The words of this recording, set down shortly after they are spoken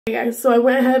Hey guys, so I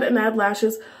went ahead and added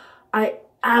lashes. I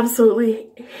absolutely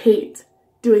hate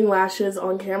doing lashes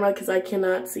on camera because I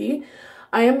cannot see.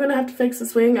 I am going to have to fix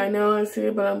this wing. I know I see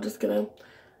it, but I'm just going to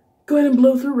go ahead and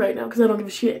blow through right now because I don't give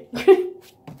a shit.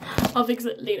 I'll fix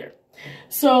it later.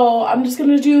 So I'm just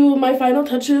going to do my final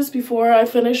touches before I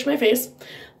finish my face.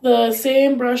 The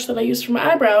same brush that I used for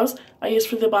my eyebrows, I used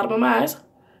for the bottom of my eyes.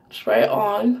 Just right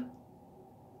on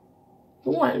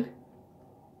the one.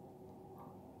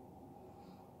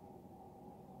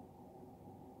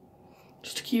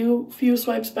 Just a few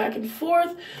swipes back and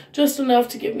forth, just enough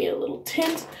to give me a little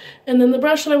tint. And then the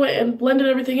brush that I went and blended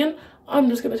everything in, I'm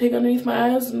just going to take underneath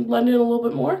my eyes and blend in a little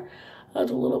bit more. Add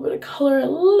a little bit of color I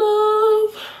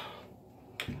love.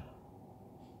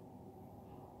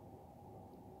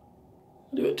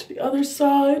 Do it to the other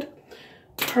side.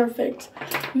 Perfect.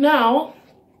 Now,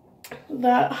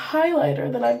 that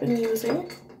highlighter that I've been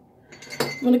using,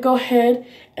 I'm going to go ahead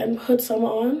and put some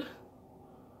on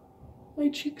my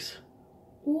cheeks.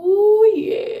 Ooh,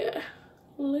 yeah.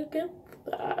 Look at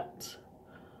that.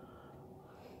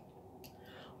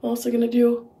 I'm also going to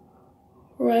do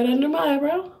right under my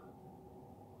eyebrow.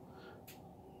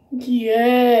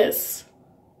 Yes.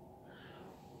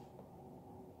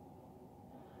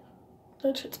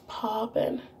 That shit's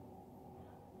popping.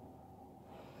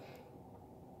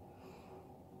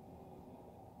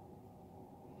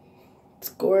 It's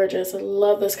gorgeous. I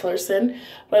love this color Sin,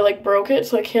 but I like broke it,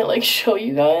 so I can't like show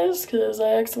you guys because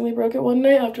I accidentally broke it one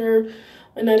night after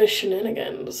a night of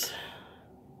shenanigans.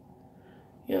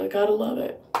 Yeah, I gotta love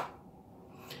it. I'm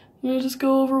gonna just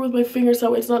go over with my fingers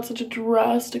that way it's not such a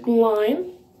drastic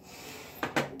line.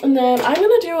 And then I'm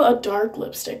gonna do a dark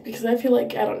lipstick because I feel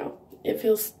like, I don't know, it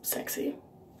feels sexy.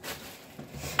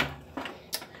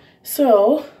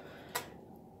 So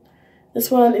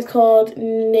this one is called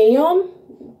Neon.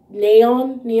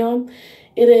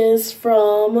 It is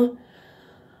from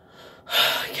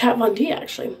Kat Von D,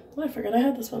 actually. Oh, I forgot I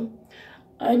had this one.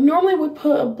 I normally would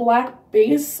put a black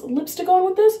base lipstick on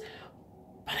with this,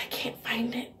 but I can't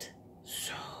find it,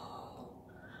 so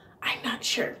I'm not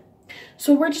sure.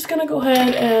 So we're just gonna go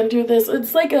ahead and do this.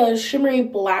 It's like a shimmery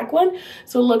black one,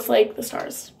 so it looks like the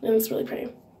stars, and it's really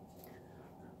pretty.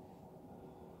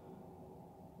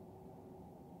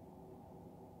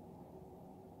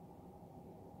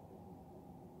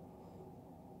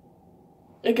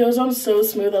 It goes on so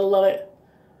smooth, I love it.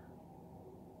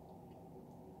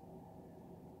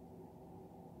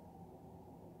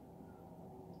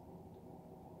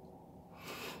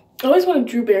 I always wanted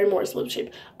Drew Barrymore's lip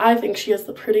shape. I think she has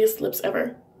the prettiest lips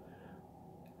ever.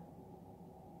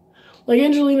 Like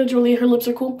Angelina Jolie, her lips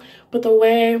are cool, but the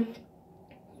way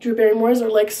Drew Barrymore's are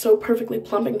like so perfectly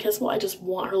plump and kissable, I just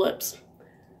want her lips.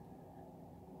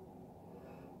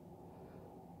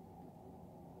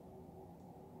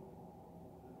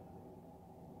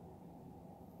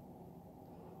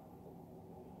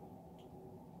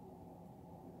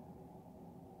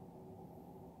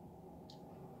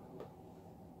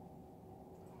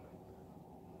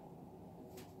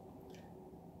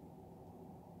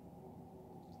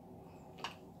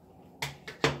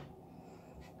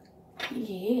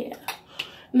 Yeah.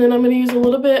 And then I'm going to use a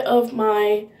little bit of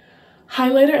my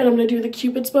highlighter and I'm going to do the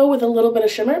Cupid's bow with a little bit of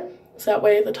shimmer. So that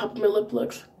way the top of my lip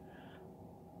looks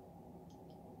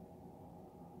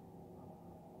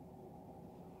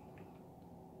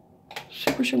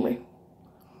super shimmery.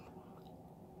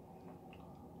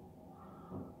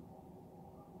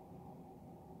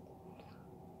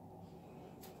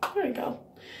 There we go.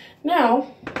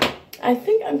 Now, I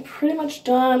think I'm pretty much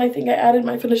done. I think I added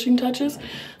my finishing touches.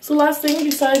 So last thing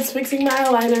besides fixing my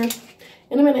eyeliner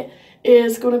in a minute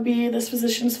is going to be this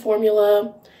Physicians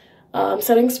Formula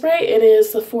setting spray. It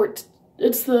is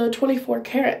the 24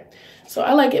 karat. So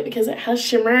I like it because it has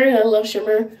shimmer and I love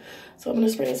shimmer. So I'm going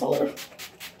to spray this all over.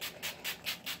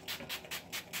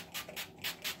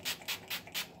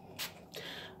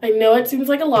 I know it seems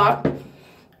like a lot,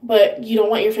 but you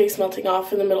don't want your face melting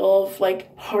off in the middle of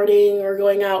like partying or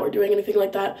going out or doing anything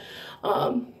like that.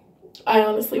 I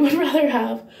honestly would rather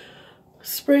have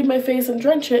sprayed my face and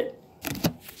drench it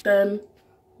than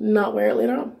not wear it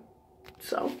later on.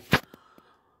 So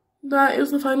that is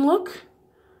the final look.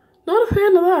 Not a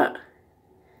fan of that,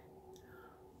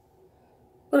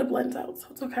 but it blends out, so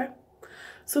it's okay.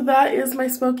 So that is my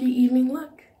smoky evening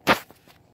look.